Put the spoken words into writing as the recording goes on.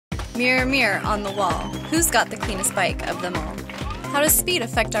Mirror, mirror on the wall, who's got the cleanest bike of them all? How does speed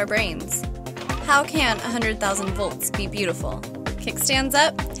affect our brains? How can 100,000 volts be beautiful? Kickstands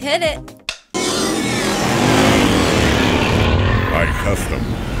up, hit it! iKuztom.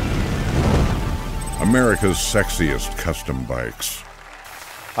 America's sexiest custom bikes.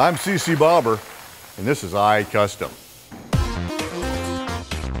 I'm CC Bobber, and this is iKuztom.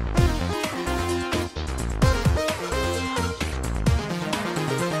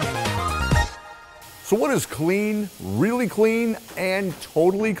 So what is clean, really clean, and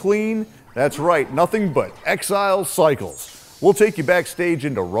totally clean? That's right, nothing but Exile cycles. We'll take you backstage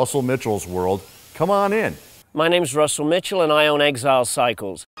into Russell Mitchell's world. Come on in. My name's Russell Mitchell and I own Exile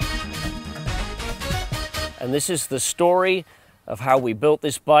Cycles. And this is the story of how we built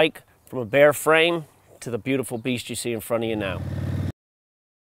this bike from a bare frame to the beautiful beast you see in front of you now.